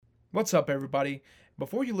What's up, everybody?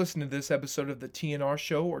 Before you listen to this episode of the TNR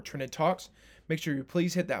Show or Trinity Talks, make sure you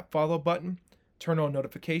please hit that follow button, turn on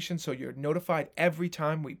notifications so you're notified every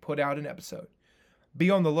time we put out an episode. Be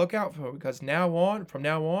on the lookout for because from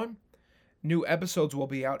now on, new episodes will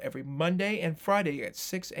be out every Monday and Friday at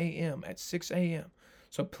 6 a.m.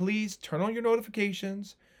 So please turn on your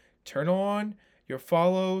notifications, turn on your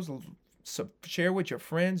follows, share with your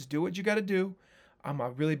friends, do what you got to do.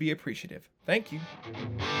 I'll really be appreciative. Thank you.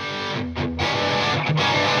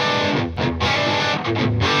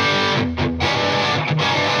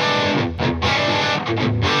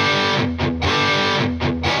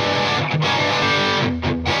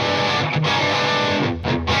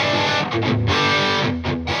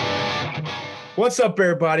 What's up,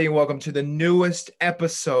 everybody, and welcome to the newest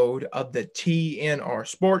episode of the TNR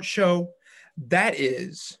Sports Show. That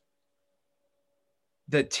is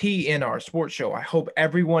the TNR Sports Show. I hope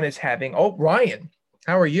everyone is having. Oh, Ryan,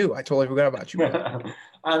 how are you? I totally forgot about you.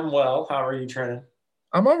 I'm well. How are you, Trent?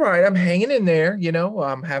 I'm all right. I'm hanging in there.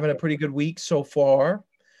 I'm having a pretty good week so far.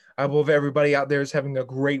 I hope everybody out there is having a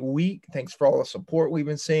great week. Thanks for all the support we've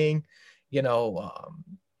been seeing. You know,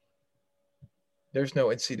 there's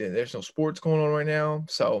no incident, there's no sports going on right now.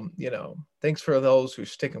 So, thanks for those who are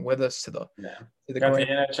sticking with us to the Got the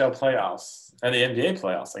NHL playoffs and the NBA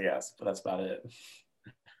playoffs, I guess, but that's about it.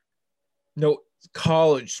 No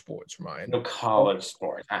college sports, Ryan. No college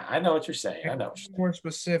sports. I know what you're saying. I know. More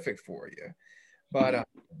specific for you, but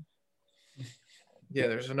yeah,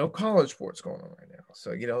 there's no college sports going on right now.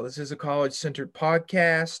 So, this is a college-centered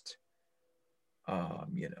podcast.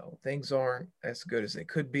 Things aren't as good as they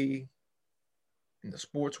could be in the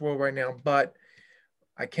sports world right now, but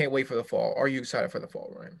I can't wait for the fall. Are you excited for the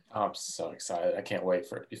fall, Ryan? Oh, I'm so excited. I can't wait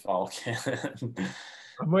for it to be fall again.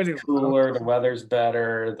 I'm ready. It's cooler. The weather's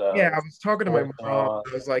better. I was talking to my mom.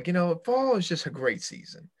 I was like, fall is just a great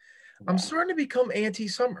season. I'm starting to become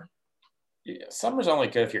anti-summer. Yeah, summer's only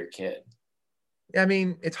good if you're a kid. I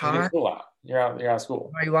mean, it's hot. Cool out. You're out of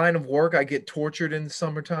school. My line of work, I get tortured in the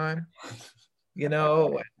summertime. We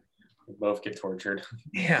both get tortured.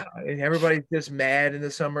 Yeah, and everybody's just mad in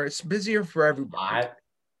the summer. It's busier for everybody.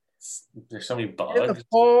 There's so many bugs. In the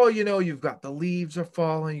fall, you've got the leaves are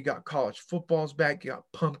falling. You got college football's back. You got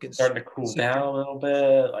pumpkin starting to cool down a little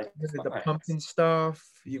bit. Like the pumpkin stuff.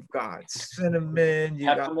 You've got cinnamon. You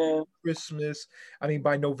got Christmas. I mean,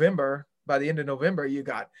 by the end of November, you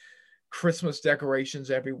got Christmas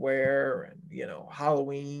decorations everywhere, and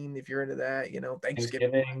Halloween if you're into that.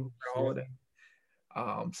 Thanksgiving holiday.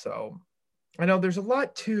 So I know there's a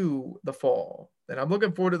lot to the fall, and I'm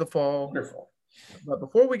looking forward to the fall. Wonderful. But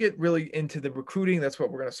before we get really into the recruiting, that's what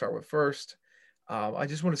we're going to start with first. I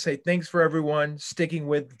just want to say thanks for everyone sticking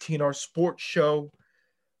with the TNR Sports Show.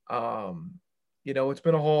 It's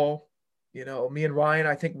been a haul. Me and Ryan,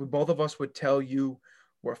 I think both of us would tell you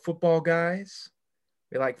we're football guys.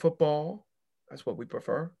 We like football. That's what we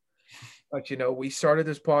prefer. But, we started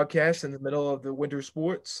this podcast in the middle of the winter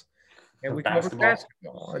sports. And we covered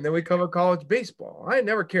basketball, and then we covered college baseball. I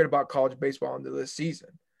never cared about college baseball until this season.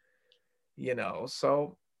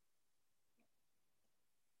 So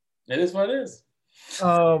it is what it is.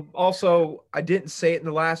 Also, I didn't say it in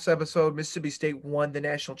the last episode. Mississippi State won the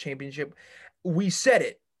national championship. We said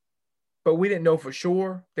it, but we didn't know for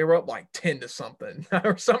sure. They were up like 10 to something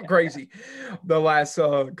or something crazy the last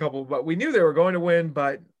couple. But we knew they were going to win.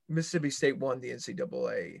 But Mississippi State won the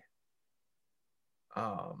NCAA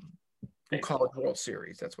College World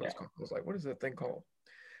Series. That's what it's called. I was like, what is that thing called?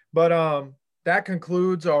 But that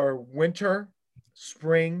concludes our winter,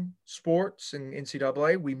 spring sports in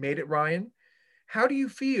NCAA. We made it, Ryan. How do you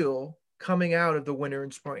feel coming out of the winter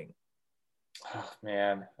and spring? Oh,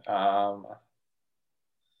 man,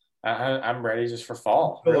 I'm ready just for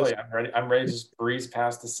fall. Really, I'm ready to just breeze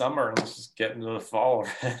past the summer and let's just get into the fall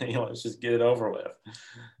already. Let's just get it over with.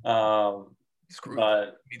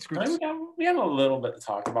 We have a little bit to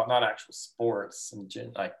talk about, not actual sports and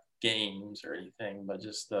like games or anything, but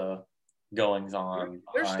just the goings on.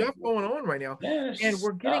 There's stuff going on right now. Yeah, and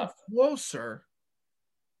we're getting closer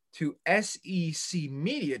to SEC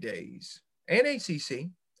Media Days and ACC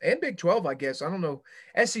and Big 12, I guess. I don't know.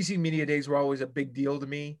 SEC Media Days were always a big deal to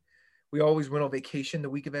me. We always went on vacation the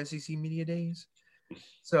week of SEC Media Days.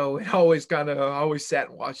 So it always always sat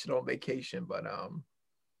and watched it on vacation. But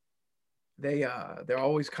they're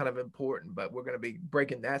always kind of important, but we're going to be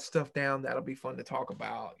breaking that stuff down. That'll be fun to talk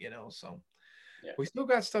about, so we still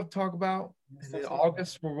got stuff to talk about. And then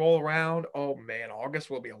August will roll around. Oh man, August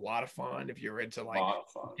will be a lot of fun if you're into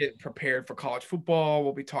get prepared for college football.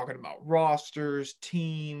 We'll be talking about rosters,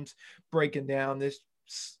 teams, breaking down this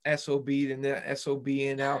SOB and that SOB,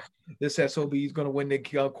 and now this SOB is going to win the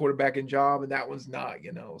quarterbacking job, and that one's not,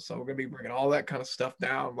 So we're going to be bringing all that kind of stuff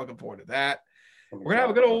down. I'm looking forward to that. We're going to have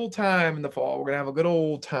a good old time in the fall. We're going to have a good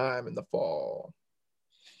old time in the fall.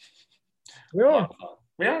 We are.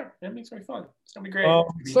 It makes it fun. It's going to be great.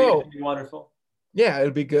 It's going to be wonderful. Yeah,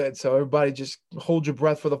 it'll be good. So everybody just hold your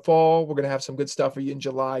breath for the fall. We're going to have some good stuff for you in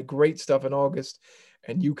July, great stuff in August,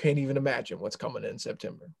 and you can't even imagine what's coming in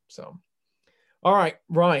September. So, all right,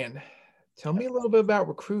 Ryan, tell me a little bit about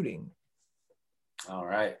recruiting. All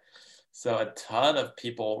right. So a ton of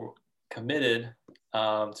people committed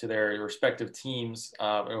to their respective teams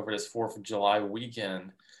over this 4th of July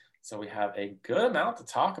weekend. So we have a good amount to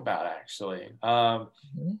talk about, actually.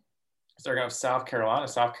 Starting off South Carolina.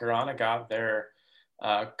 South Carolina got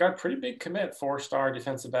a pretty big commit. 4-star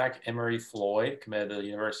defensive back Emory Floyd committed to the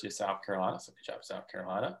University of South Carolina. So good job, South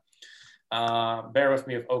Carolina. Bear with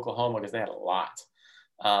me with Oklahoma because they had a lot.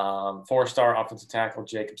 4-star offensive tackle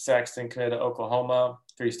Jacob Sexton committed to Oklahoma.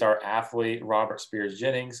 3-star athlete Robert Spears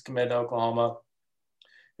Jennings committed to Oklahoma.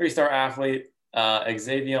 3-star athlete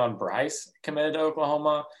Xavion Bryce committed to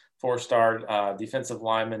Oklahoma. 4-star defensive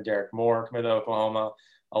lineman Derek Moore committed to Oklahoma,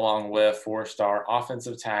 along with 4-star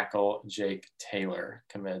offensive tackle Jake Taylor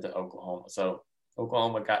committed to Oklahoma. So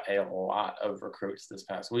Oklahoma got a lot of recruits this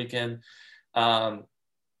past weekend.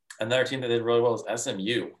 Another team that did really well is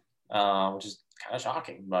SMU, which is kind of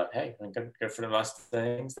shocking, but hey, good for the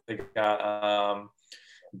Mustangs. They got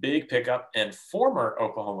big pickup in former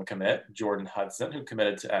Oklahoma commit Jordan Hudson, who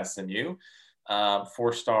committed to SMU.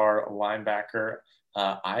 4-star linebacker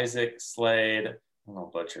Isaac Slade. I'm going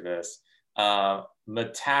to butcher this.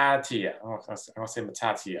 Matatia. I want to say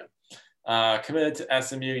Matatia. Committed to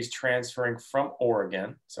SMU. He's transferring from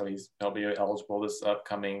Oregon, so he'll be eligible this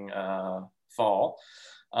upcoming fall.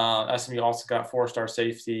 SMU also got 4-star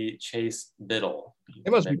safety Chase Biddle.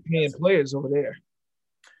 They must be paying players over there.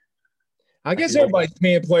 I guess everybody's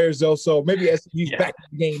paying players though, so maybe SMU's back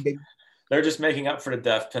in the game, baby. They're just making up for the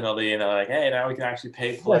death penalty, and they're like, hey, now we can actually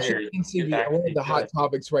pay players. One of the hot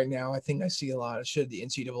topics right now, I think I see a lot. Should the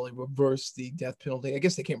NCAA reverse the death penalty? I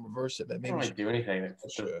guess they can't reverse it, but maybe they don't do anything.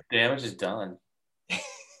 The damage is done.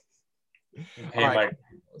 Pay right.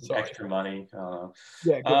 extra money.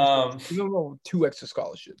 Yeah, you don't know 2 extra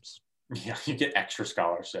scholarships. Yeah, you get extra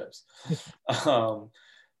scholarships.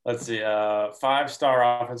 Let's see.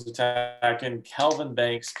 5-star offensive tackle Kelvin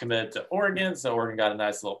Banks committed to Oregon, so Oregon got a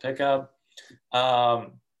nice little pickup.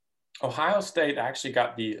 Ohio State actually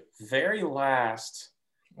got the very last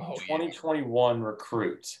 2021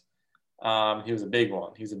 recruit. He was a big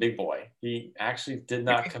one. He was a big boy. He actually did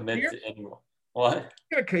not commit to anyone. What?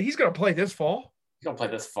 He's going to play this fall? He's going to play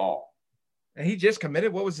this fall. And he just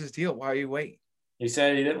committed? What was his deal? Why are you waiting? He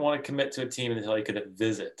said he didn't want to commit to a team until he could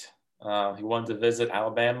visit. He wanted to visit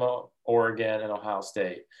Alabama, Oregon, and Ohio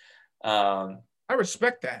State. I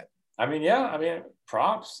respect that.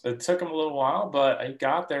 Props. It took him a little while, but he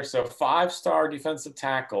got there. So 5-star defensive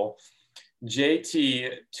tackle, JT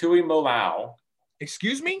Tuimoloau.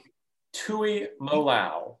 Excuse me?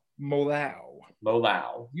 Tuimoloau.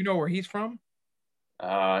 Molau. You know where he's from?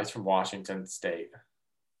 He's from Washington State.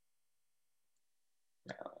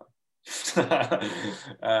 He's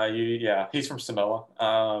from Samoa.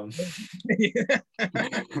 That's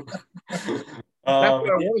what I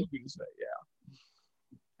was going to say. Yeah,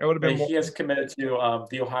 that would have been. He has committed to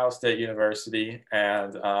the Ohio State University,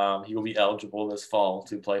 and he will be eligible this fall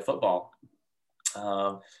to play football.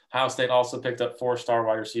 Ohio State also picked up 4-star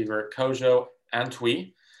wide receiver Kojo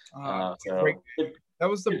Antwi. That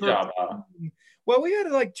was the job. Well, we had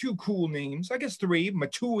like 2 cool names. I guess 3: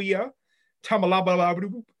 Matuia,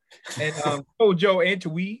 Tamalabalabu, and Kojo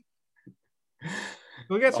Antwi. So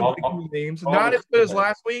we got some cool names. Not as good as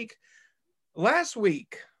last week. Last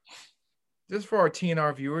week, just for our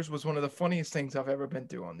TNR viewers, was one of the funniest things I've ever been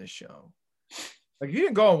through on this show. Like, you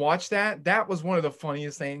didn't go and watch that. That was one of the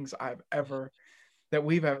funniest things I've ever.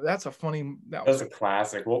 That's a funny. That was a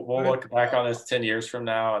classic. We'll look back on this 10 years from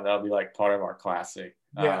now, and that'll be like part of our classic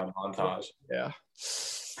montage. Yeah.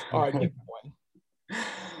 All right, keep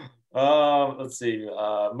going. Let's see.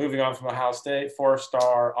 Moving on from Ohio State,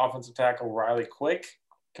 4-star offensive tackle Riley Quick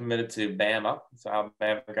committed to Bama. So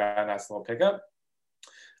Alabama got a nice little pickup.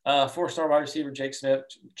 4-star wide receiver Jake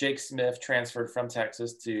Smith transferred from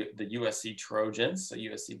Texas to the USC Trojans. So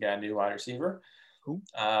USC got a new wide receiver. Cool.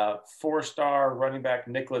 4-star running back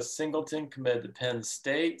Nicholas Singleton committed to Penn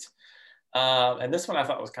State. And this one I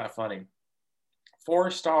thought was kind of funny.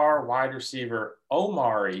 4-star wide receiver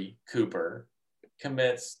Omari Cooper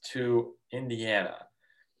commits to Indiana.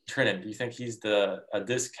 Trenton, do you think he's a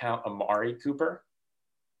discount Amari Cooper?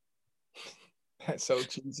 That's so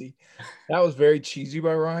cheesy. That was very cheesy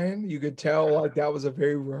by Ryan. You could tell like that was a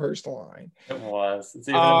very rehearsed line. It was. It's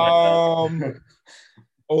even in my notes.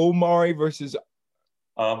 Omari versus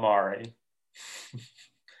Amari.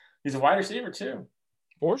 He's a wide receiver too.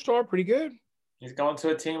 4-star, pretty good. He's going to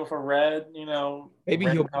a team with a red, Maybe red he'll be a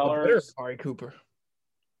better colors. Amari Cooper.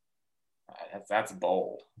 That's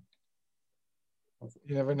bold.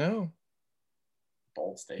 You never know.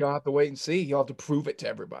 Bold statement. You'll have to wait and see. You'll have to prove it to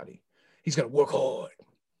everybody. He's gonna work hard.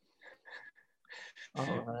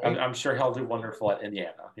 Right. I'm sure he'll do wonderful at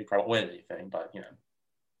Indiana. He probably won't win anything, but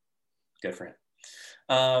good for him.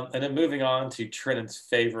 And then moving on to Trenton's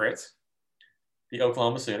favorite, the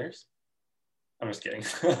Oklahoma Sooners. I'm just kidding.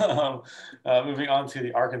 Moving on to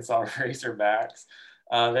the Arkansas Razorbacks.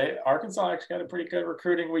 Arkansas actually had a pretty good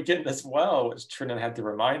recruiting weekend as well, which Trenton had to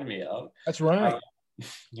remind me of. That's right.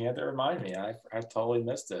 He had to remind me. I totally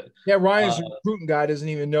missed it. Yeah, Ryan's recruiting guy doesn't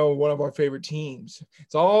even know one of our favorite teams.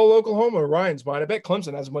 It's all Oklahoma. Ryan's mind. I bet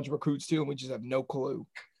Clemson has a bunch of recruits too, and we just have no clue.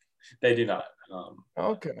 They do not.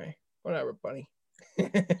 Okay, whatever, buddy.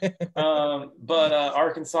 But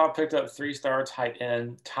Arkansas picked up 3-star tight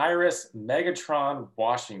end Tyrus Megatron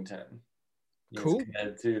Washington. He's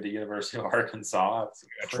committed to the University of Arkansas.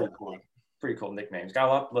 That's pretty cool nickname. He's got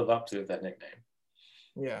a lot to live up to with that nickname.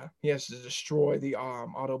 Yeah, he has to destroy the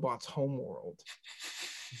Autobots' homeworld.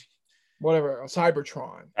 Whatever,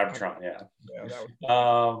 Cybertron. Yeah. Yeah, that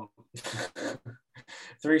was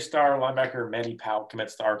 3-star linebacker Manny Powell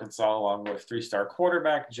commits to Arkansas, along with 3-star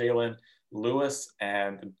quarterback Jalen Lewis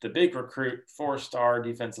and the big recruit 4-star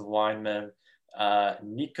defensive lineman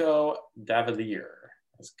Nico Davalier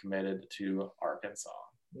is committed to Arkansas.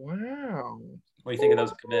 Wow. What do you think of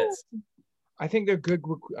those commits? I think they're good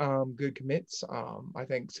commits. I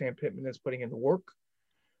think Sam Pittman is putting in the work.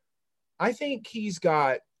 I think he's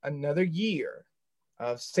got another year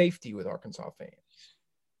of safety with Arkansas fans.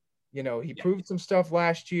 He proved some stuff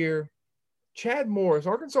last year. Chad Morris,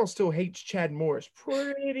 Arkansas still hates Chad Morris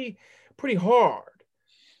pretty hard.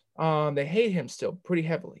 They hate him still pretty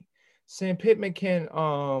heavily. Sam Pittman can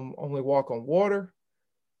only walk on water.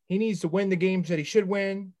 He needs to win the games that he should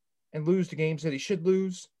win and lose the games that he should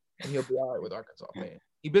lose, and he'll be all right with Arkansas fans.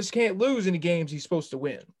 He just can't lose in the games he's supposed to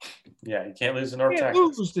win. Yeah, you can't lose to North Texas. You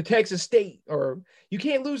can't lose to Texas State, or you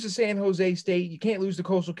can't lose to San Jose State. You can't lose to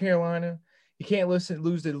Coastal Carolina. You can't lose to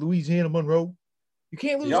Louisiana Monroe. You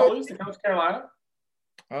can't lose. Y'all lose to Coastal Carolina?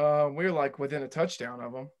 We're like within a touchdown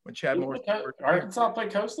of them when Chad Morris. Arkansas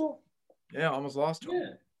played Coastal? Yeah, almost lost to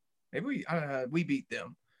them. Maybe we beat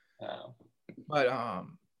them. Oh. But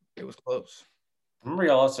it was close. I remember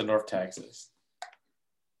y'all lost to North Texas.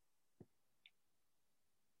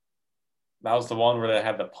 That was the one where they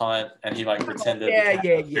had the punt and he pretended to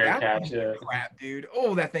catch it. Crap, dude.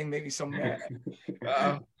 Oh, that thing made me so mad.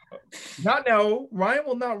 Ryan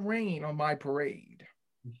will not rain on my parade.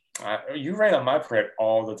 You rain on my parade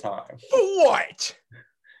all the time. What?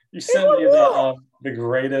 You sent me the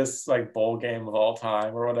greatest bowl game of all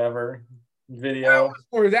time or whatever video.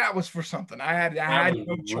 That was for something. I had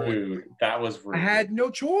no choice. That was rude. I had no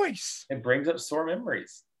choice. It brings up sore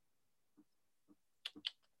memories.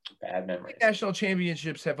 Bad memories. National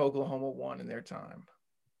championships have Oklahoma won in their time?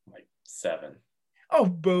 7. Oh,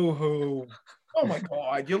 boo-hoo. Oh, my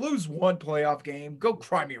God. You lose one playoff game. Go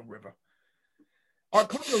cry me a river. Our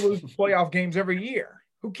Clemson loses playoff games every year.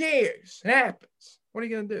 Who cares? It happens. What are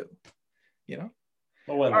you going to do?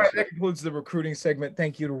 All right, that concludes the recruiting segment.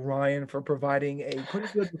 Thank you to Ryan for providing a pretty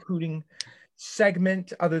good recruiting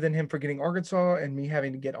segment, other than him forgetting Arkansas and me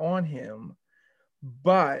having to get on him.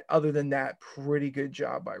 But other than that, pretty good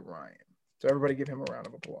job by Ryan. So everybody give him a round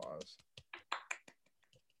of applause.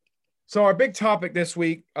 So our big topic this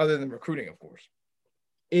week, other than recruiting, of course,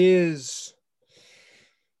 is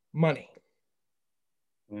money.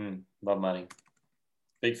 Love money.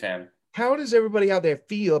 Big fan. How does everybody out there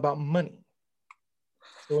feel about money?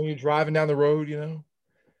 So when you're driving down the road, do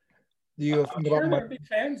you think about money? Big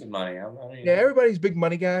fans of money. Yeah, everybody's a big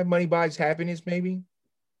money guy. Money buys happiness, maybe.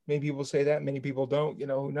 Many people say that. Many people don't.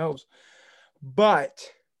 Who knows? But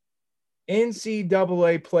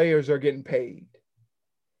NCAA players are getting paid.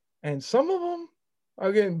 And some of them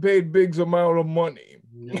are getting paid big amount of money.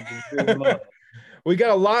 We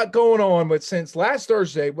got a lot going on, but since last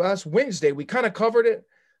Wednesday, we kind of covered it.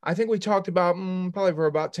 I think we talked about probably for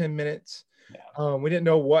about 10 minutes. Yeah. We didn't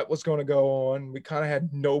know what was going to go on. We kind of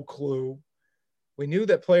had no clue. We knew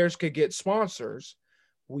that players could get sponsors.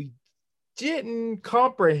 We didn't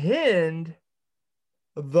comprehend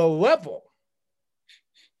the level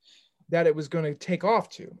that it was going to take off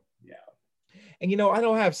to. Yeah. And, I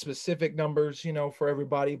don't have specific numbers, for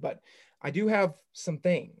everybody, but I do have some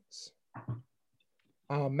things.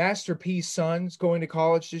 Master P's son's going to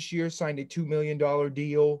college this year, signed a $2 million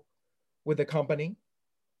deal with a company.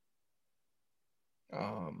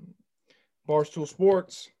 Barstool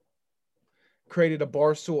Sports created a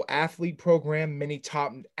Barstool athlete program. Many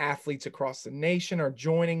top athletes across the nation are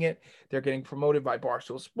joining it. They're getting promoted by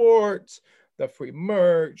Barstool Sports, the free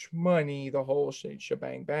merch, money, the whole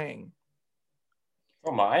shebang bang.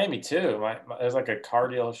 Oh, Miami too. There's like a car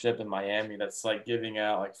dealership in Miami that's like giving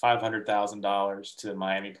out like $500,000 to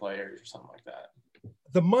Miami players or something like that.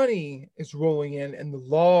 The money is rolling in, and the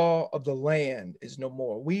law of the land is no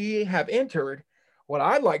more. We have entered what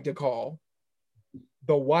I like to call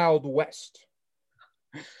the Wild West,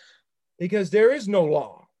 because there is no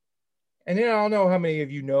law. And then I don't know how many of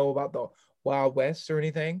you know about the Wild West or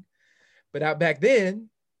anything, but out back then,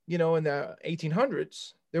 in the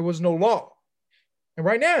 1800s, there was no law. And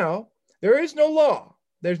right now, there is no law.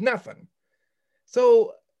 There's nothing.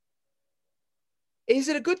 So is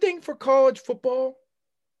it a good thing for college football?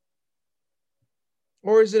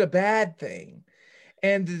 Or is it a bad thing?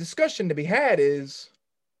 And the discussion to be had is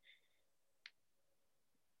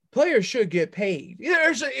players should get paid.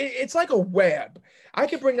 It's like a web. I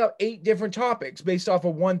could bring up 8 different topics based off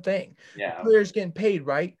of one thing. Yeah. Players getting paid,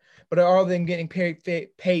 right? But are they getting paid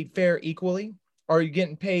fair equally? Are you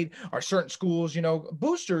getting paid? Are certain schools,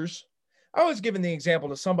 boosters? I was giving the example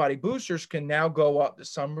to somebody. Boosters can now go up to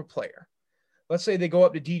some player. Let's say they go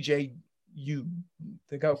up to DJ U,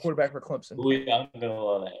 the quarterback for Clemson.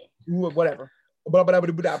 Whatever.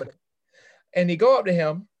 And they go up to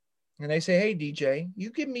him and they say, hey, DJ, you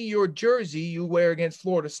give me your jersey you wear against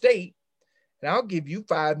Florida State, and I'll give you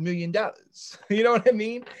 $5 million. You know what I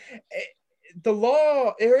mean? The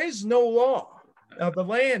law, there is no law of the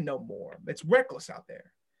land no more. It's reckless out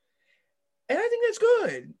there. And I think that's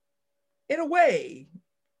good. In a way,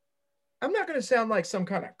 I'm not going to sound like some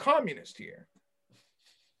kind of communist here.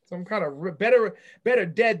 Some kind of better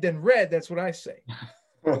dead than red. That's what I say.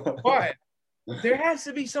 But there has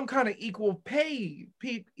to be some kind of equal pay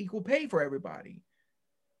for everybody,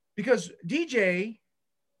 because DJ,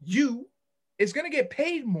 you is going to get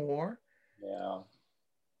paid more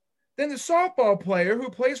than the softball player who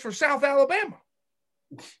plays for South Alabama.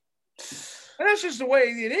 And that's just the way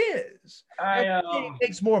it is. He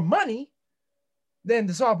makes more money than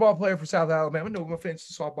the softball player for South Alabama. No offense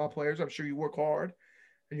to softball players. I'm sure you work hard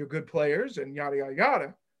and you're good players and yada, yada,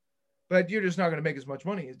 yada. But you're just not going to make as much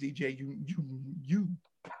money as DJ. You.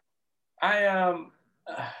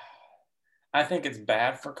 I think it's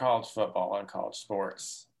bad for college football and college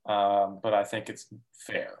sports, but I think it's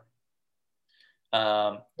fair.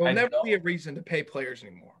 There'll never be a reason to pay players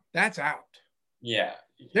anymore. That's out. Yeah,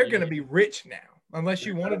 they're going to be rich now, unless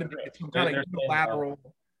you wanted to make some kind of unilateral.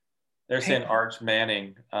 They're saying Arch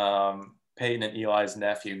Manning, Peyton and Eli's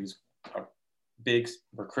nephew, who's a big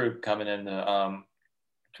recruit coming into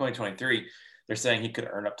 2023. They're saying he could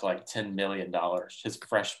earn up to like $10 million his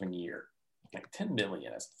freshman year. Like $10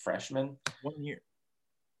 million as a freshman. 1 year.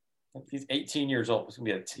 He's 18 years old.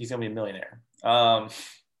 He's gonna be a millionaire.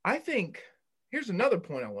 I think here's another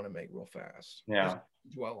point I want to make real fast. Yeah.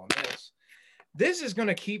 Dwell on this. This is going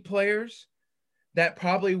to keep players that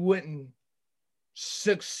probably wouldn't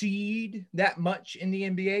succeed that much in the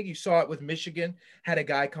NBA. You saw it with Michigan, had a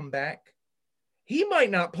guy come back. He might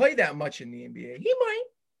not play that much in the NBA. He might,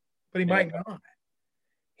 but he might not.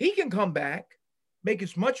 He can come back, make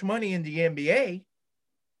as much money in the NBA.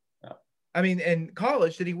 I mean, in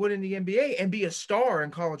college that he would in the NBA, and be a star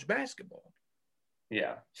in college basketball.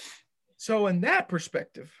 Yeah. So from that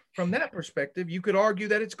perspective, you could argue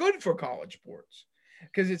that it's good for college sports,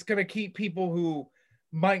 because it's going to keep people who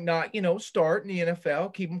might not, start in the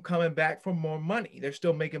NFL, keep them coming back for more money. They're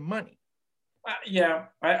still making money. Yeah,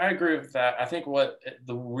 I agree with that. I think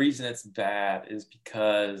the reason it's bad is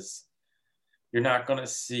because you're not going to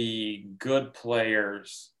see good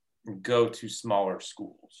players go to smaller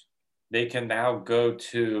schools. They can now go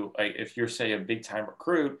to, like, if you're, say, a big-time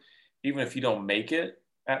recruit, even if you don't make it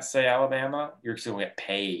at, say, Alabama, you're still going to get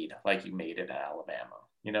paid like you made it at Alabama.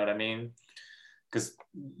 You know what I mean? Because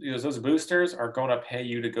those boosters are going to pay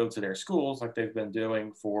you to go to their schools like they've been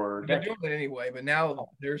doing for decades. They're doing it anyway, but now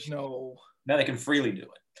there's no... Now they can freely do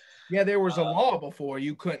it. Yeah, there was a law before.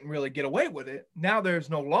 You couldn't really get away with it. Now there's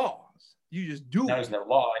no laws. You just do it. There's no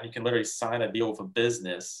law, and you can literally sign a deal with a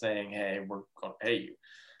business saying, hey, we're going to pay you.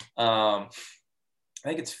 I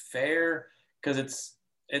think it's fair because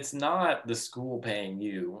it's not the school paying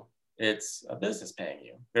you. It's a business paying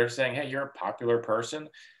you. They're saying, hey, you're a popular person.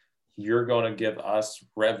 You're going to give us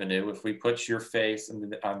revenue if we put your face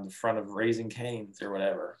on the front of Raising Cane's or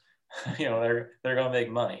whatever. They're going to make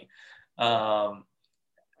money.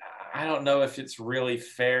 I don't know if it's really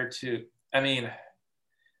fair to. I mean,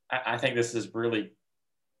 I think this is really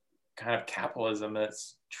kind of capitalism in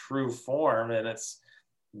its true form, and it's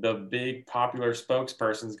the big popular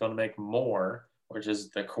spokesperson is going to make more, which is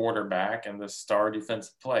the quarterback and the star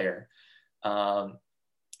defensive player.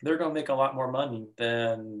 They're going to make a lot more money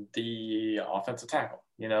than the offensive tackle.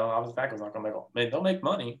 Offensive tackle's not going to they'll make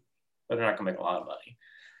money, but they're not going to make a lot of money.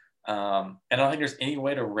 And I don't think there's any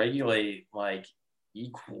way to regulate like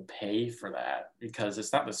equal pay for that, because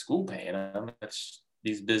it's not the school paying them, it's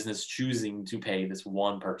these business choosing to pay this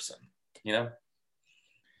one person,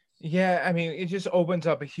 Yeah, I mean, it just opens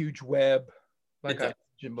up a huge web, like I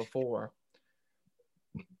mentioned before.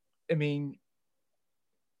 I mean,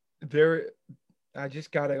 I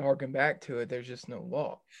just got to harken back to it. There's just no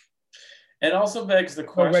law. It also begs the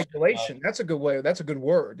question. No regulation. That's a good way. That's a good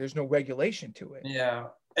word. There's no regulation to it. Yeah.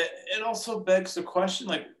 It also begs the question,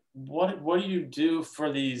 like, what do you do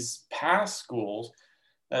for these past schools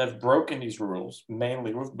that have broken these rules,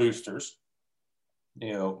 mainly with boosters?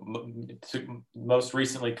 Most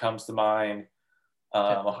recently comes to mind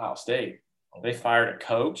Ohio State. They fired a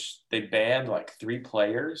coach. They banned like 3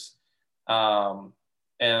 players, and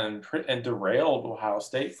derailed Ohio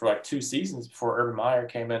State for like 2 seasons before Urban Meyer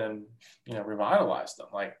came in and revitalized them.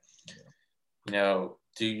 Like,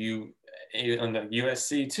 do you in the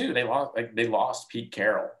USC too? They lost Pete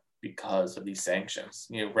Carroll because of these sanctions.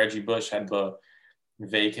 Reggie Bush had to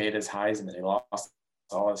vacate his Heisman. They lost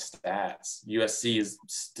all his stats. USC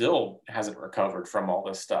still hasn't recovered from all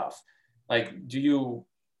this stuff. Like, do you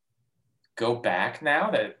go back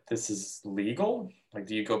now that this is legal? Like,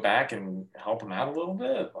 do you go back and help them out a little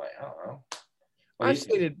bit? Like, I don't know.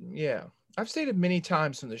 I've stated many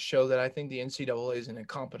times on the show that I think the NCAA is an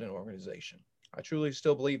incompetent organization. I truly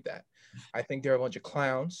still believe that. I think they're a bunch of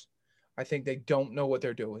clowns. I think they don't know what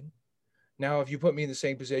they're doing. Now, if you put me in the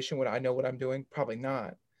same position when I know what I'm doing, probably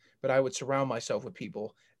not. But I would surround myself with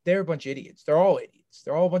people. They're a bunch of idiots. They're all idiots.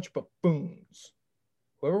 They're all a bunch of buffoons.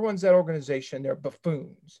 Whoever runs that organization, they're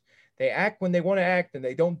buffoons. They act when they want to act, and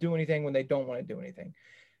they don't do anything when they don't want to do anything.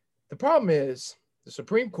 The problem is the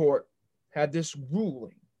Supreme Court had this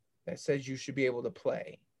ruling that says you should be able to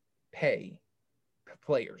pay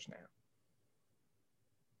players now.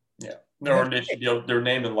 Yeah. Or they should be able, their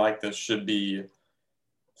name and likeness should be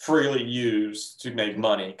freely used to make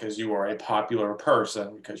money because you are a popular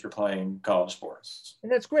person because you're playing college sports.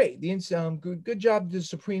 And that's great. Good job to the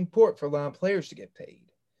Supreme Court for allowing players to get paid.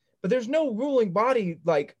 But there's no ruling body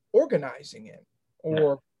like organizing it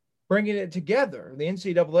or bringing it together. The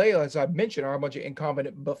NCAA, as I've mentioned, are a bunch of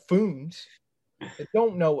incompetent buffoons that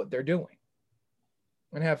don't know what they're doing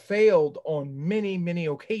and have failed on many, many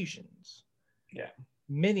occasions. Yeah.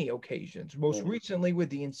 Many occasions. Most recently with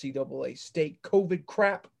the NCAA state COVID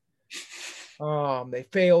crap. They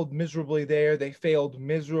failed miserably there. They failed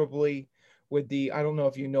miserably with I don't know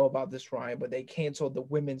if you know about this, Ryan, but they canceled the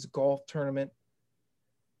women's golf tournament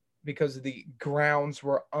because the grounds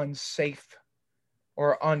were unsafe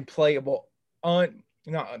or unplayable. Not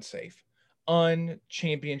unsafe.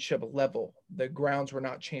 Un-championship level. The grounds were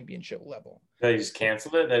not championship level. They just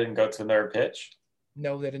canceled it? They didn't go to another pitch?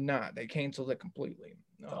 No, they did not. They canceled it completely.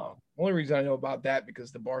 Only reason I know about that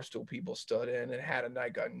because the Barstool people stood in and had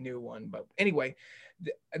a new one. But anyway,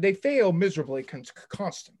 they fail miserably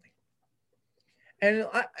constantly. And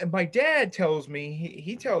my dad tells me,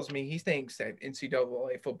 he tells me he thinks that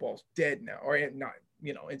NCAA football's dead now, or not,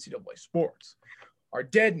 NCAA sports are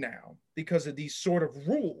dead now because of these sort of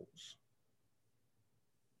rules.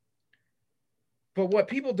 But what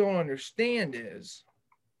people don't understand is,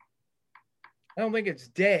 I don't think it's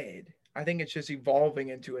dead. I think it's just evolving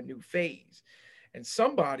into a new phase. And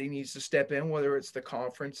somebody needs to step in, whether it's the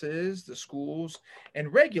conferences, the schools,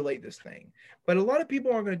 and regulate this thing. But a lot of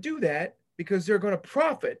people aren't going to do that because they're going to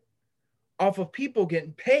profit off of people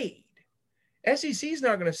getting paid. SEC is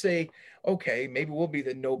not going to say, okay, maybe we'll be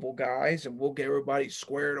the noble guys and we'll get everybody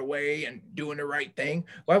squared away and doing the right thing.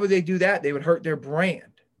 Why would they do that? They would hurt their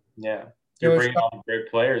brand. Yeah. You're bringing on great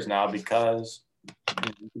players now because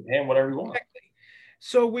you can pay them whatever you want. Exactly.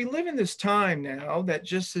 So we live in this time now that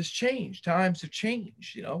just has changed. Times have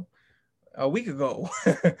changed, a week ago.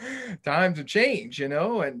 Times have changed,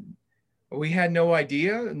 and we had no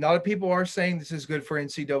idea. A lot of people are saying this is good for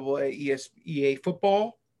NCAA EA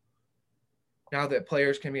football now that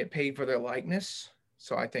players can get paid for their likeness.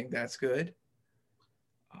 So I think that's good.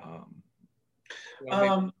 We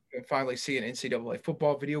can finally see an NCAA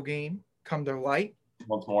football video game come to light.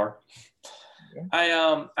 Once more.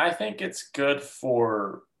 I think it's good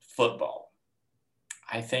for football.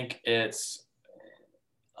 I think it's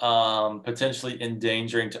potentially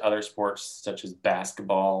endangering to other sports such as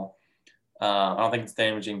basketball I don't think it's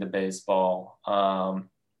damaging to baseball.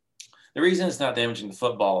 The reason it's not damaging to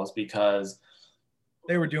football is because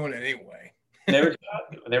they were doing it anyway.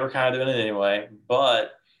 they were kind of doing it anyway.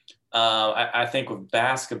 But I think with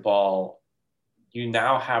basketball, you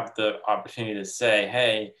now have the opportunity to say,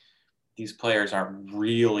 hey, these players aren't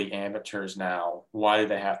really amateurs now. Why do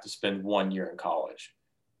they have to spend 1 year in college?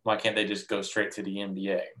 Why can't they just go straight to the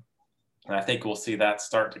NBA? And I think we'll see that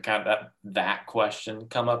start to kind of that question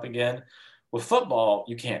come up again. With football,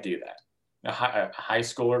 you can't do that. A high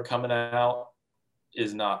schooler coming out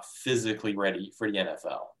is not physically ready for the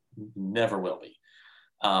NFL. Never will be.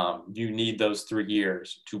 You need those 3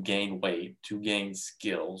 years to gain weight, to gain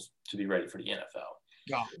skills, to be ready for the NFL.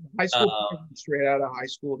 God, high school, straight out of high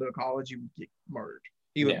school to college, you get murdered.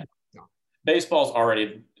 Yeah. Baseball's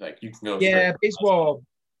already like you can go. Yeah, baseball.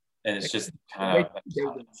 And it's just kind of.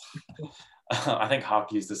 I think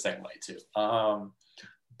hockey is the same way too.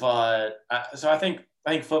 But I think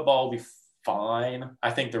football will be fine. I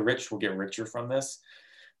think the rich will get richer from this.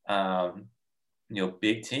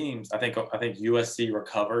 Big teams. I think USC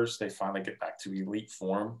recovers. They finally get back to elite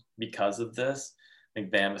form because of this. I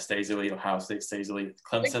think Bama stays elite. Ohio State stays elite.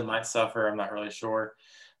 Clemson might suffer. I'm not really sure.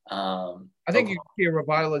 I think you see a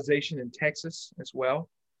revitalization in Texas as well.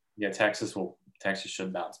 Yeah, Texas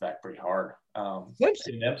should bounce back pretty hard.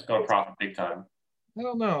 Clemson's going to profit big time. I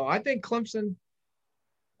don't know. I think Clemson.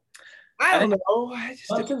 I don't know.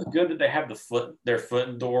 Clemson's good that they have their foot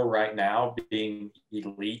in the door right now, being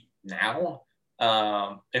elite now.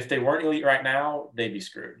 If they weren't elite right now, they'd be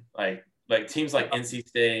screwed. Like teams like NC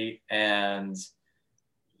State and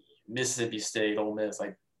Mississippi State, Ole Miss,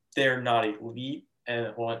 like they're not elite,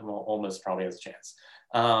 and Ole Miss probably has a chance.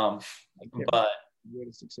 But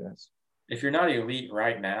success. If you're not elite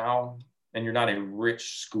right now and you're not a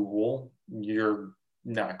rich school, you're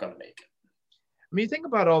not going to make it. I mean, think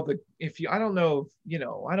about I don't know a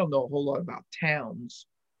whole lot about towns,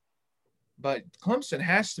 but Clemson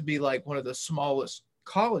has to be like one of the smallest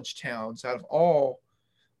college towns out of all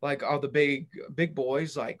the big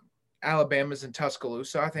boys, like Alabama's in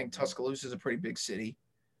Tuscaloosa. I think Tuscaloosa is a pretty big city.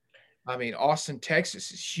 I mean, Austin,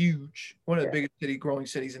 Texas is huge. One of the biggest growing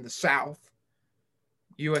cities in the South.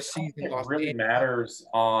 USC in Los Angeles. It really matters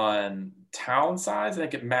on town size. I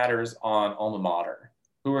think it matters on alma mater.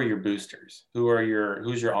 Who are your boosters?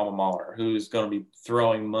 Who's your alma mater? Who's going to be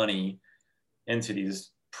throwing money into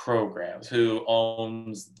these programs? Who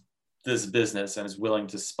owns this business and is willing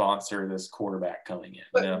to sponsor this quarterback coming in?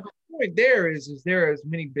 But the point there is there are as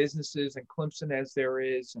many businesses in Clemson as there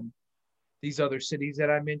is in these other cities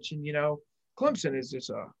that I mentioned. Clemson is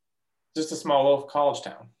just a small little college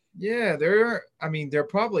town. Yeah, there are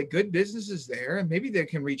probably good businesses there, and maybe they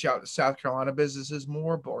can reach out to South Carolina businesses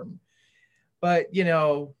more important. But I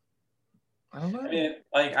don't know. I mean,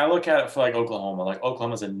 I look at it for Oklahoma.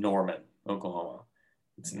 Oklahoma's in Norman, Oklahoma.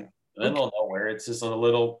 It's in the middle of nowhere. It's just a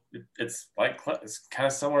little. It's kind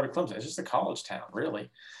of similar to Clemson. It's just a college town,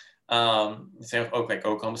 really. Same with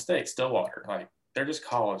Oklahoma State, Stillwater. They're just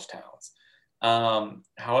college towns.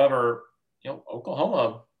 However,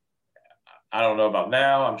 Oklahoma. I don't know about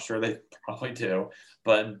now. I'm sure they probably do,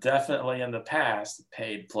 but definitely in the past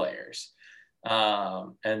paid players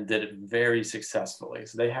and did it very successfully.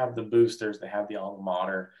 So they have the boosters, they have the alma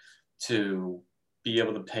mater to be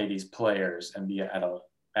able to pay these players and be at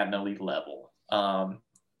an elite level. Clemson,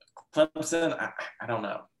 I don't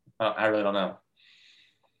know. I really don't know.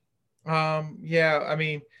 Yeah, I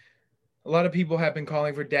mean, a lot of people have been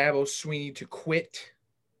calling for Dabo Swinney to quit.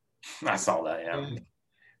 I saw that, yeah.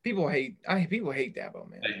 People hate Dabo,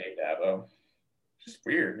 man. They hate Dabo. Just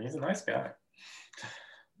weird. He's a nice guy.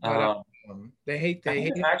 They hate.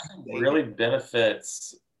 It actually really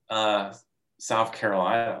benefits South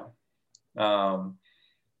Carolina. South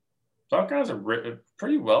Carolina's a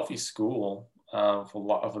pretty wealthy school with a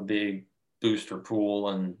lot of a big booster pool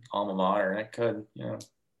and alma mater. And it could,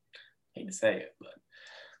 hate to say it, but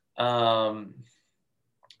I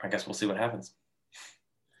guess we'll see what happens.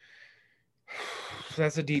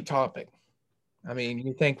 That's a deep topic. I mean,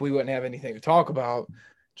 you think we wouldn't have anything to talk about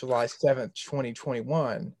July 7th,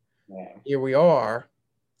 2021. Yeah. Here we are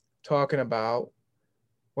talking about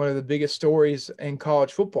one of the biggest stories in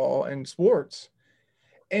college football and sports.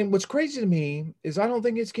 And what's crazy to me is I don't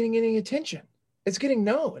think it's getting any attention. It's getting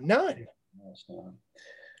none. I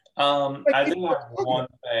think one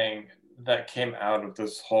thing that came out of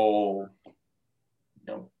this whole,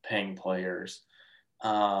 paying players,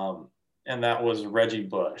 and that was Reggie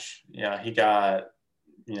Bush. Yeah, he got,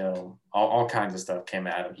 all kinds of stuff came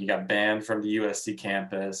at him. He got banned from the USC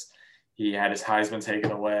campus. He had his Heisman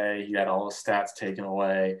taken away. He had all his stats taken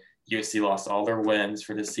away. USC lost all their wins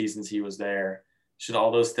for the seasons he was there. Should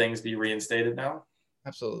all those things be reinstated now?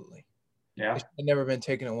 Absolutely. Yeah. It should have never been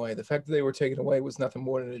taken away. The fact that they were taken away was nothing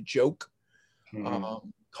more than a joke.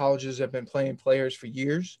 Colleges have been playing players for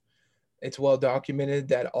years. It's well documented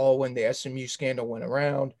that when the SMU scandal went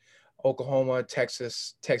around, Oklahoma,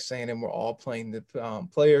 Texas A&M were all playing the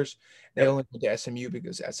players. They only went to SMU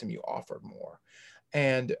because SMU offered more.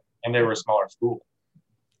 And they were a smaller school.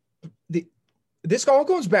 This all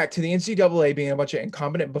goes back to the NCAA being a bunch of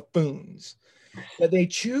incompetent buffoons that they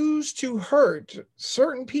choose to hurt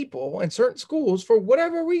certain people and certain schools for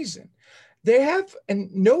whatever reason. They have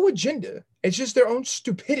no agenda. It's just their own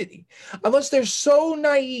stupidity. Unless they're so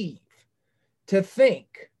naive to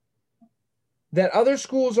think that other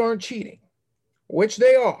schools aren't cheating, which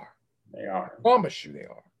they are. They are. I promise you they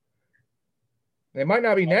are. They might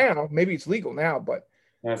not be now. Maybe it's legal now, but.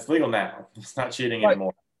 It's legal now. It's not cheating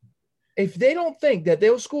anymore. If they don't think that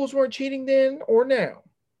those schools weren't cheating then or now,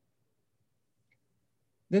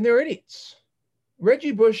 then they're idiots.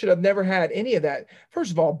 Reggie Bush should have never had any of that.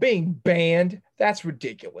 First of all, being banned, that's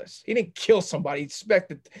ridiculous. He didn't kill somebody.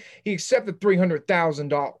 He accepted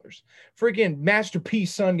 $300,000. Freaking Master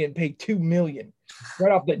P's son getting paid $2 million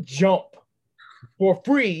right off the jump for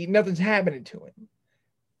free. Nothing's happening to him.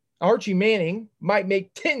 Archie Manning might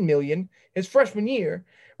make $10 million his freshman year.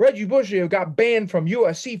 Reggie Bush got banned from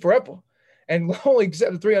USC forever and only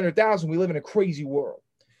accepted $300,000. We live in a crazy world.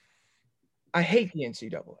 I hate the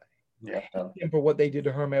NCAA. Yeah. I hate them for what they did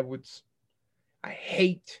to Herm Edwards. I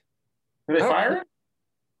hate. Did they fire him?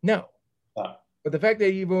 No. Oh. But the fact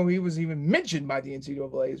that he was even mentioned by the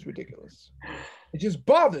NCAA is ridiculous. It just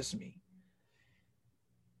bothers me.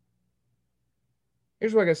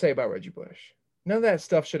 Here's what I got to say about Reggie Bush. None of that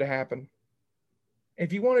stuff should have happened.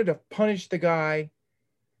 If you wanted to punish the guy,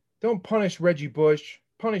 don't punish Reggie Bush.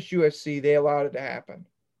 Punish USC. They allowed it to happen.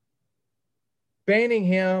 Banning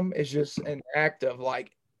him is just an act of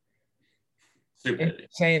stupidity.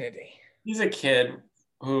 Insanity. He's a kid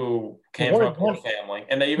who came from a poor family,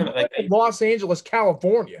 and they even Los Angeles,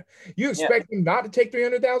 California. You expect him not to take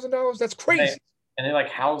 $300,000? That's crazy. And they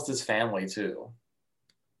housed his family too.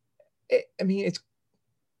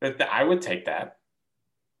 I would take that.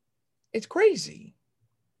 It's crazy.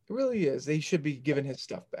 It really is. They should be giving his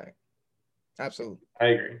stuff back. Absolutely. I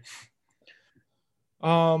agree.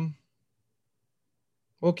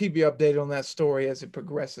 We'll keep you updated on that story as it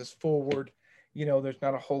progresses forward. There's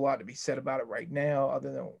not a whole lot to be said about it right now,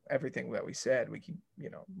 other than everything that we said. We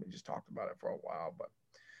just talked about it for a while, but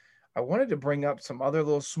I wanted to bring up some other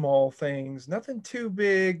little small things, nothing too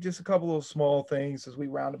big, just a couple little small things as we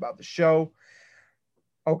round about the show.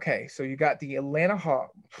 Okay, so you got the Atlanta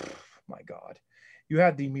Hawks. My God. You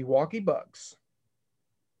had the Milwaukee Bucks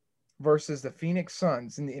versus the Phoenix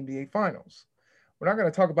Suns in the NBA Finals. We're not going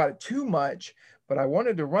to talk about it too much, but I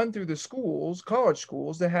wanted to run through the college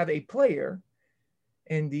schools that have a player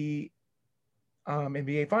in the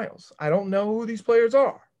NBA Finals. I don't know who these players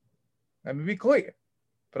are. Let me be clear.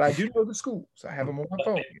 But I do know the schools. I have them on my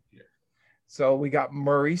phone. So we got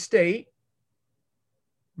Murray State,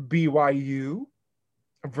 BYU,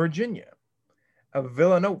 Virginia,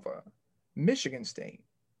 Villanova, Michigan State,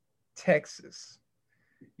 Texas,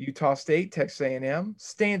 Utah State, Texas A&M,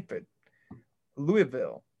 Stanford,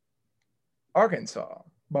 Louisville, Arkansas,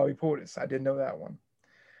 Bobby Portis. I didn't know that one.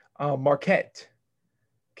 Marquette,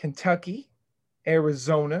 Kentucky,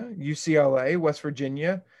 Arizona, UCLA, West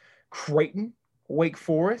Virginia, Creighton, Wake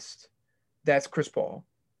Forest. That's Chris Paul.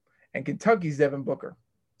 And Kentucky's Devin Booker.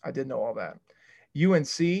 I didn't know all that.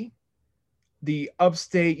 UNC, the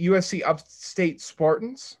USC Upstate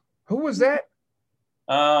Spartans. Who was that?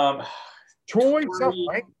 Troy something,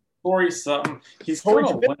 right? Troy something. He's going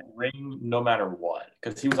to win a ring no matter what,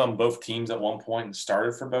 because he was on both teams at one point and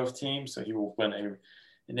started for both teams, so he will win an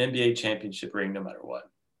NBA championship ring no matter what.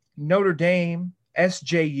 Notre Dame,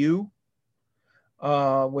 SJU,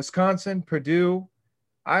 Wisconsin, Purdue,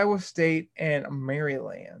 Iowa State, and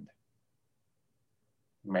Maryland.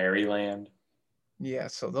 Maryland. Yeah,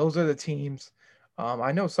 so those are the teams.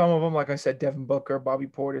 I know some of them, like I said, Devin Booker, Bobby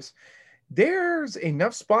Portis. There's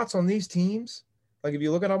enough spots on these teams, like if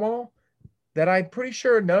you look at them all, that I'm pretty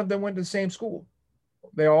sure none of them went to the same school.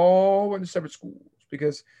 They all went to separate schools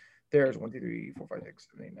because there's 1, 2, 3, 4, 5, 6,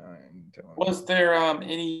 7, 8, 9, 10, 11. Was there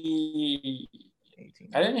any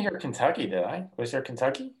 18? I didn't hear Kentucky, did I? Was there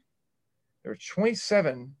Kentucky? There are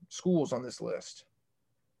 27 schools on this list.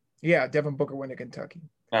 Yeah, Devin Booker went to Kentucky.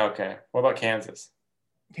 Okay. What about Kansas?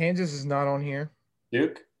 Kansas is not on here.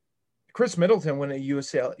 Duke? Chris Middleton went to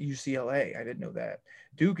UCLA. I didn't know that.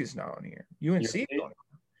 Duke is not on here. UNC is on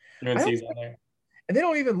here. UNC's on there. And they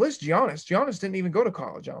don't even list Giannis. Giannis didn't even go to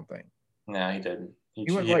college, I don't think. No, he didn't.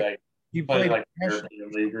 He went like he he played played like professional.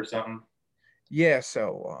 European League or something. Yeah,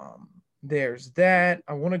 so there's that.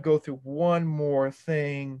 I want to go through one more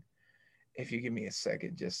thing. If you give me a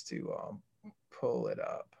second just to pull it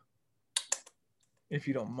up. If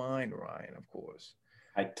you don't mind, Ryan, of course.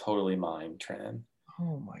 I totally mind, Tran.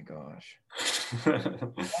 Oh my gosh.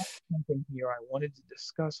 Something here I wanted to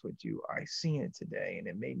discuss with you. I seen it today and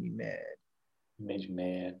it made me mad. Made you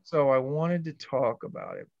mad. So I wanted to talk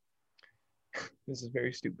about it. This is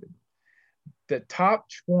very stupid. The top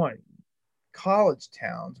 20 college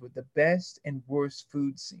towns with the best and worst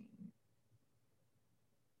food scene.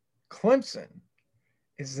 Clemson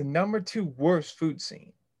is the number 2 worst food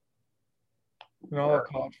scene in all of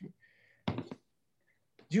college food.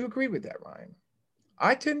 Do you agree with that, Ryan?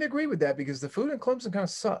 I tend to agree with that because the food in Clemson kind of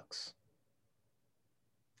sucks.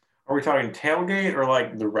 Are we talking tailgate or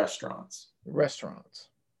like the restaurants? Restaurants.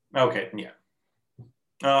 Okay, yeah.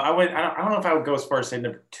 I don't know if I would go as far as say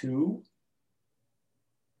number 2.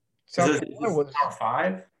 South Carolina was top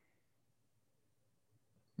 5.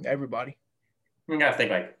 Everybody. You gotta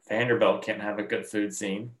think like Vanderbilt can't have a good food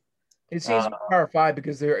scene. It seems to be Power 5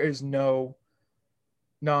 because there is no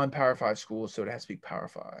non-Power 5 schools, so it has to be Power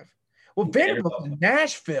 5. Well, Vanderbilt's in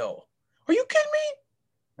Nashville. Are you kidding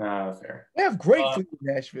me? Fair. They have great food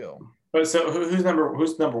in Nashville. But so who's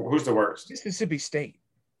the worst? Mississippi State.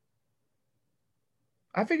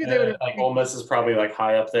 I figured they would like Ole Miss is probably like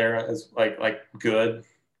high up there as like good.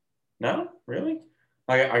 No, really?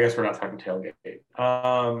 I guess we're not talking tailgate.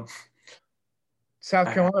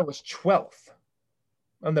 South Carolina was 12th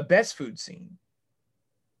on the best food scene.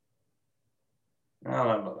 I don't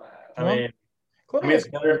know about that. I mean, it's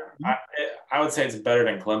better. I would say it's better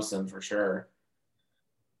than Clemson for sure.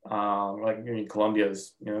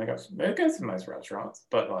 Columbia's, they got some nice restaurants,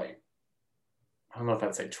 but like, I don't know if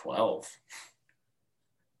I'd say 12.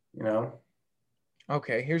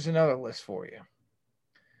 Okay, here's another list for you.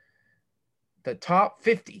 The top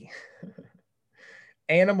 50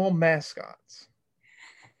 animal mascots.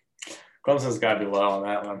 Clemson's got to be low on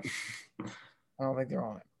that one. I don't think they're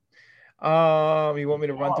on it. You want me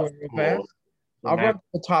to run through it real fast? I'll run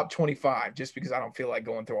the top 25 just because I don't feel like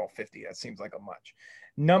going through all 50. That seems like a much.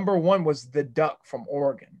 Number 1 was the duck from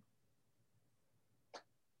Oregon.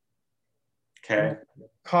 Okay.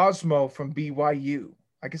 Cosmo from BYU.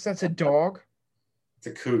 I guess that's a dog. It's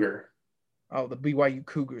a cougar. Oh, the BYU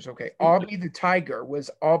Cougars. Okay. Aubie the tiger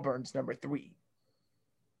was Auburn's number 3.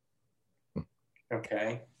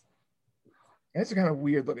 Okay. That's a kind of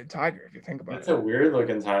weird looking tiger if you think about it. It's a weird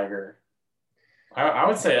looking tiger. I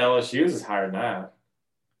would say LSU's is higher than that.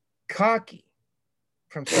 Cocky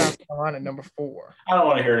from South Carolina, number 4. I don't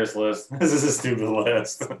want to hear this list. This is a stupid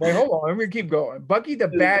list. Wait, hold on. Let me keep going. Bucky the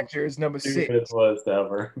Badger is number 6. Stupidest list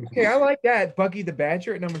ever. Okay, I like that. Bucky the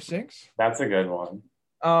Badger at number 6. That's a good one.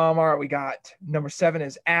 All right, we got number 7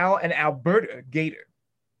 is Al and Alberta Gator.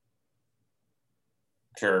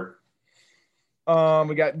 Sure.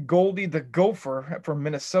 We got Goldie the Gopher from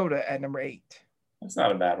Minnesota at number 8. That's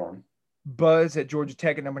not a bad one. Buzz at Georgia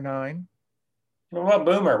Tech at number 9. What about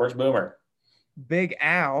Boomer? Where's Boomer? Big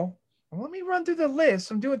Al. Well, let me run through the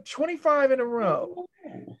list. I'm doing 25 in a row.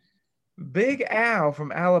 Big Al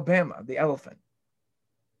from Alabama, the elephant.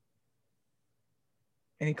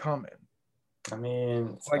 Any comment? I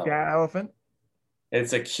mean, like that elephant?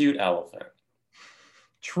 It's a cute elephant.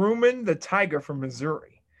 Truman the tiger from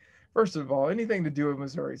Missouri. First of all, anything to do with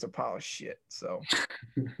Missouri is a pile of shit. So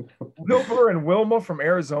Wilbur and Wilma from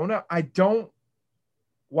Arizona.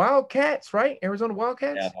 Wildcats, right? Arizona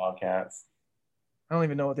Wildcats? Yeah, Wildcats. I don't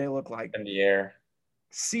even know what they look like. In the air.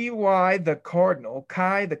 CY the Cardinal,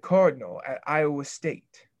 Kai the Cardinal at Iowa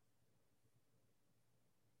State.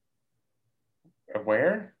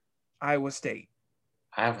 Where? Iowa State.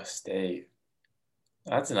 Iowa State.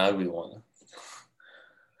 That's an ugly one.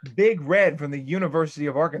 Big Red from the University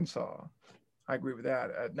of Arkansas. I agree with that.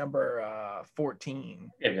 At number 14.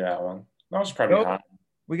 Give you that one. That was probably high.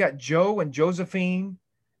 We got Joe and Josephine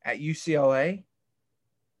at UCLA.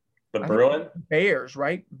 The Bruin? Bears,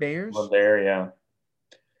 right? Bears? Well, there, yeah.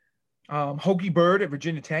 Hokie Bird at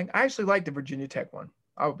Virginia Tech. I actually like the Virginia Tech one.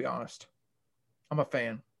 I will be honest. I'm a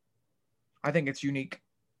fan. I think it's unique.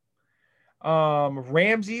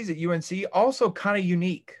 Ramses at UNC, also kind of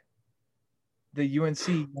unique. The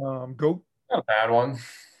UNC GOAT. Not a bad one.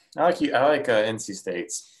 I like NC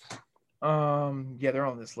State's. Yeah, they're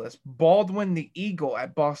on this list. Baldwin the Eagle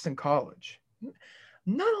at Boston College.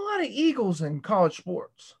 Not a lot of Eagles in college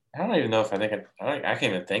sports. I don't even know if I can't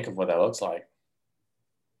even think of what that looks like.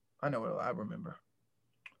 I know what I remember.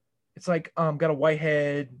 It's like got a white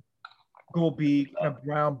head, gold beak, and a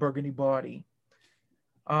brown burgundy body.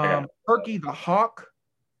 got Turkey the hawk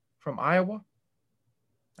from Iowa.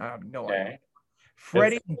 I have no idea. okay.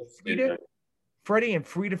 Freddie and It's Frida. stupid. Freddie and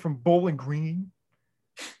Frida from Bowling Green.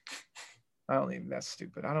 I don't even. That's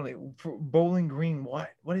stupid. I don't even. Bowling Green. What?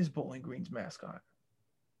 What is Bowling Green's mascot?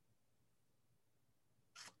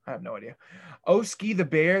 I have no idea. Oski the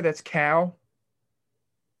bear. That's Cal.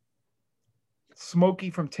 Smokey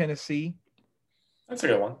from Tennessee. That's a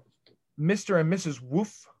good one. Mr. and Mrs.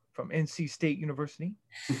 Woof from NC State University.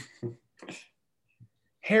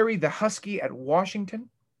 Harry the Husky at Washington.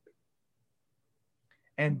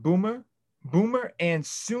 And Boomer and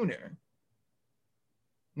Sooner.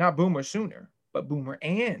 Not Boomer Sooner, but Boomer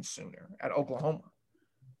and Sooner at Oklahoma.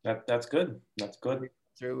 That's good. That's good.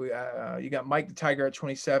 So you got Mike the Tiger at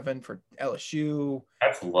 27 for LSU.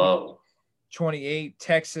 That's low. 28,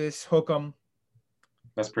 Texas, Hook'em.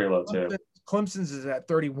 That's pretty low too. Clemson's is at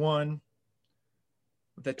 31.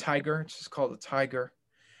 The Tiger, it's just called the Tiger.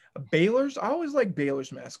 Baylor's, I always like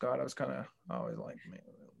Baylor's mascot. I always like.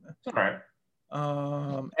 All right.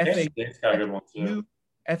 FAU's got a good one too.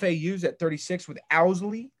 FAU's at 36 with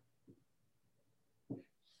Owsley.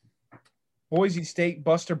 Boise State,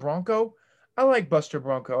 Buster Bronco. I like Buster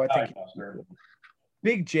Bronco. I think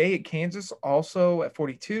Big J at Kansas also at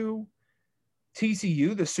 42.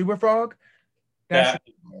 TCU, the Super Frog. That's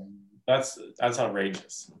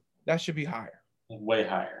outrageous. That should be higher. Way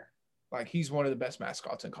higher. Like he's one of the best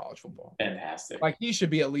mascots in college football. Fantastic. Like he should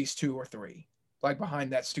be at least 2 or 3. Like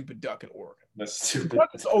behind that stupid duck at Oregon. That's stupid.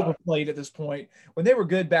 It's overplayed at this point. When they were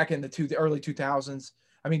good back in the early 2000s,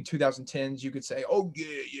 2010s, you could say, "Oh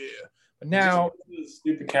yeah." But now,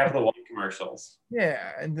 stupid Capital One commercials.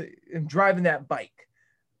 Yeah, and driving that bike.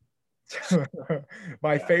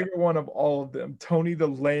 My favorite one of all of them, Tony the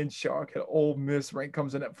Land Shark at Ole Miss,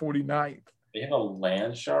 comes in at 49th. They have a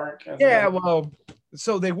land shark? Yeah, well,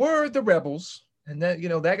 so they were the Rebels, and then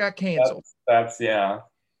that got canceled. That's yeah.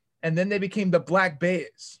 And then they became the Black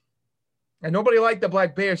Bears. And nobody liked the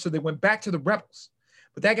Black Bears, so they went back to the Rebels.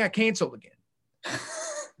 But that got canceled again.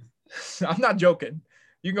 I'm not joking.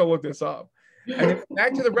 You can go look this up. And they went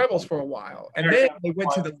back to the Rebels for a while. And then they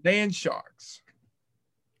went to the Land Sharks.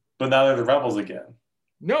 But now they're the Rebels again.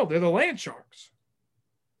 No, they're the Land Sharks.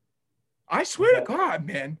 I swear to God,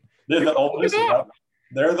 man. They're the Ole Miss Rebels.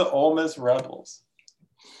 They're the Ole Miss Rebels.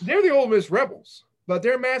 They're the Ole Miss Rebels. But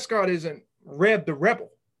their mascot isn't Reb the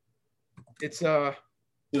Rebel. It's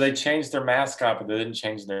They changed their mascot, but they didn't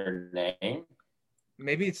change their name.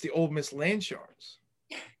 Maybe it's the Ole Miss Land Sharks.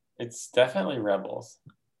 It's definitely Rebels.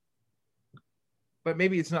 But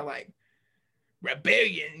maybe it's not like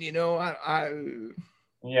rebellion,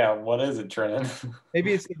 Yeah, what is it, Trenton?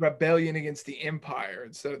 Maybe it's the rebellion against the Empire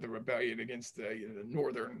instead of the rebellion against the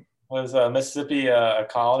northern. Was Mississippi a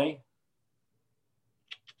colony?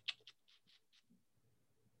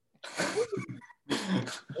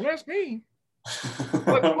 Don't ask me.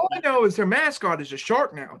 But all I know is their mascot is a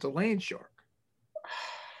shark now. It's a land shark.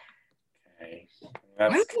 Okay. I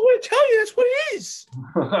don't want to tell you. That's what it is.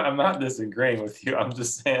 I'm not disagreeing with you. I'm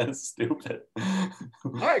just saying it's stupid.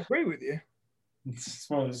 I agree with you. It's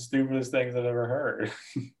one of the stupidest things I've ever heard.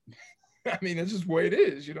 That's just the way it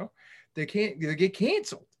is, They get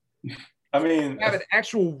canceled. They have an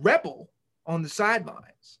actual rebel on the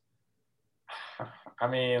sidelines.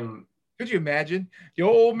 Could you imagine the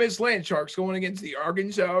Ole Miss Land Sharks going against the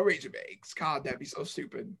Arkansas Razorbacks? God, that'd be so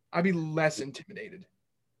stupid. I'd be less intimidated.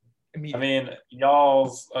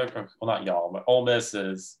 Y'all's, well, not y'all, but Ole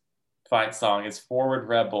Miss's fight song is Forward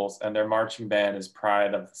Rebels, and their marching band is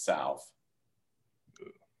Pride of the South.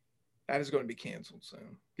 That is going to be canceled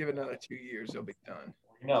soon. Give it another 2 years, they'll be done.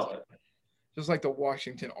 It. Just like the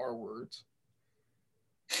Washington R words.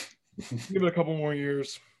 Give it a couple more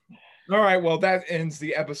years. All right, well, that ends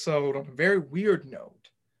the episode on a very weird note.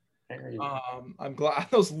 I'm glad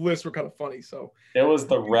those lists were kind of funny. So it was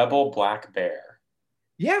the Rebel Black Bear.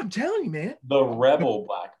 Yeah, I'm telling you, man. The Rebel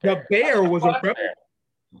Black Bear. The bear was a rebel. Bear.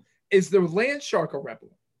 Is the land shark a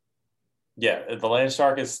rebel? Yeah, the land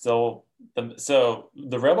shark is still so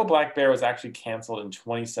the Rebel Black Bear was actually canceled in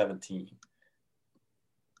 2017.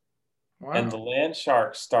 Wow. And the land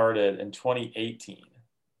shark started in 2018.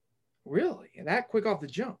 Really? And that quick off the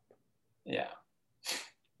jump? Yeah.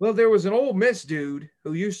 Well, there was an Ole Miss dude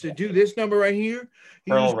who used to do this number right here.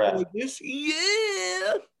 Colonel Reb.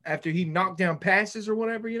 Yeah. After he knocked down passes or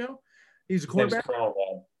whatever, he's a quarterback. Colonel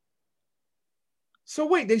Reb. So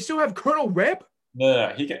wait, they still have Colonel Reb?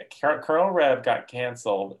 No. Colonel Reb got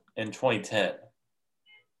canceled in 2010.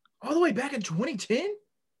 All the way back in 2010?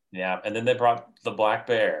 Yeah, and then they brought the Black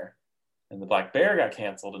Bear And the Black Bear got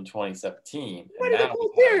canceled in 2017. What is a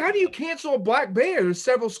Black Bear? How do you cancel a Black Bear? There's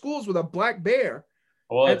several schools with a Black Bear.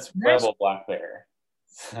 Well, it's Rebel Black Bear.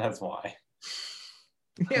 That's why.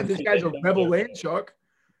 Yeah, this guy's a Rebel land shark.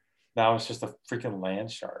 Now it's just a freaking land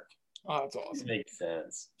shark. Oh, that's awesome. It makes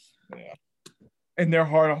sense. Yeah. In their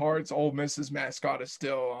heart of hearts, Ole Miss's mascot is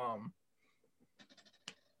still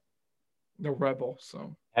the Rebel.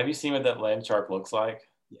 So, have you seen what that land shark looks like?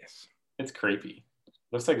 Yes. It's creepy.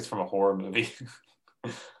 Looks like it's from a horror movie.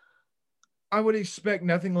 I would expect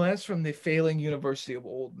nothing less from the failing University of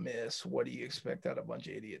Ole Miss. What do you expect out of a bunch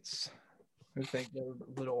of idiots who think their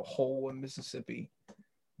little hole in Mississippi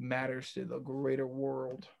matters to the greater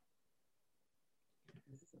world?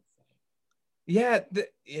 Yeah,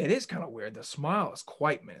 it is kind of weird. The smile is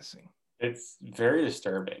quite menacing. It's very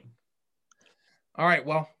disturbing. All right,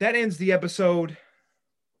 well, that ends the episode.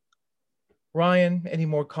 Ryan, any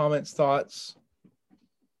more comments, thoughts?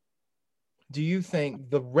 Do you think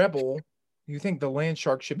the Rebel, you think the land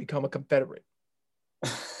shark should become a Confederate? I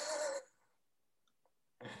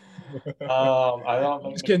don't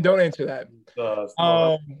think. Just kidding, don't answer that. So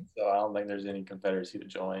I don't think there's any Confederacy to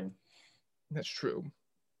join. That's true.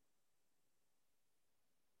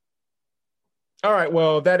 All right,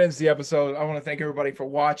 well, that ends the episode. I want to thank everybody for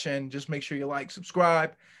watching. Just make sure you like,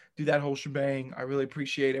 subscribe, do that whole shebang. I really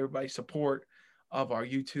appreciate everybody's support of our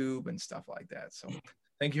YouTube and stuff like that. So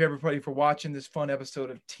thank you, everybody, for watching this fun episode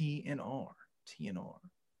of TNR.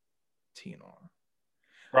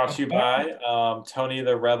 Brought to you by Tony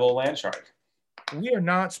the Rebel Land Shark. We are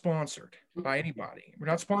not sponsored by anybody. We're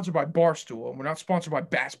not sponsored by Barstool. We're not sponsored by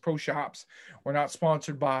Bass Pro Shops. We're not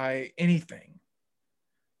sponsored by anything.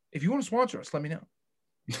 If you want to sponsor us, let me know.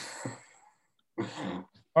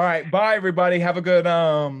 All right. Bye, everybody. Have a good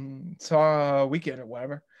weekend or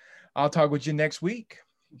whatever. I'll talk with you next week.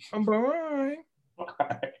 Bye.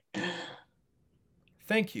 Bye.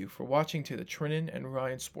 Thank you for watching to the Trenton and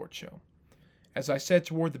Ryan Sports Show. As I said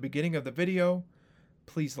toward the beginning of the video,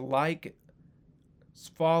 please like,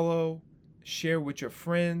 follow, share with your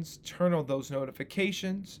friends, turn on those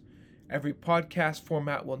notifications. Every podcast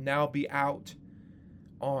format will now be out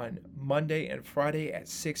on Monday and Friday at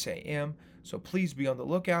 6 a.m. So please be on the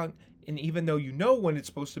lookout. And even though you know when it's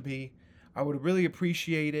supposed to be, I would really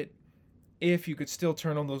appreciate it if you could still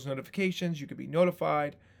turn on those notifications. You could be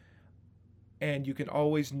notified. And you can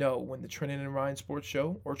always know when the Trenton and Ryan Sports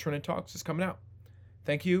Show or Trenton Talks is coming out.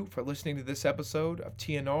 Thank you for listening to this episode of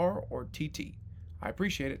TNR or TT. I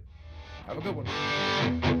appreciate it. Have a good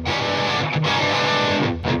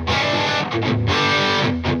one.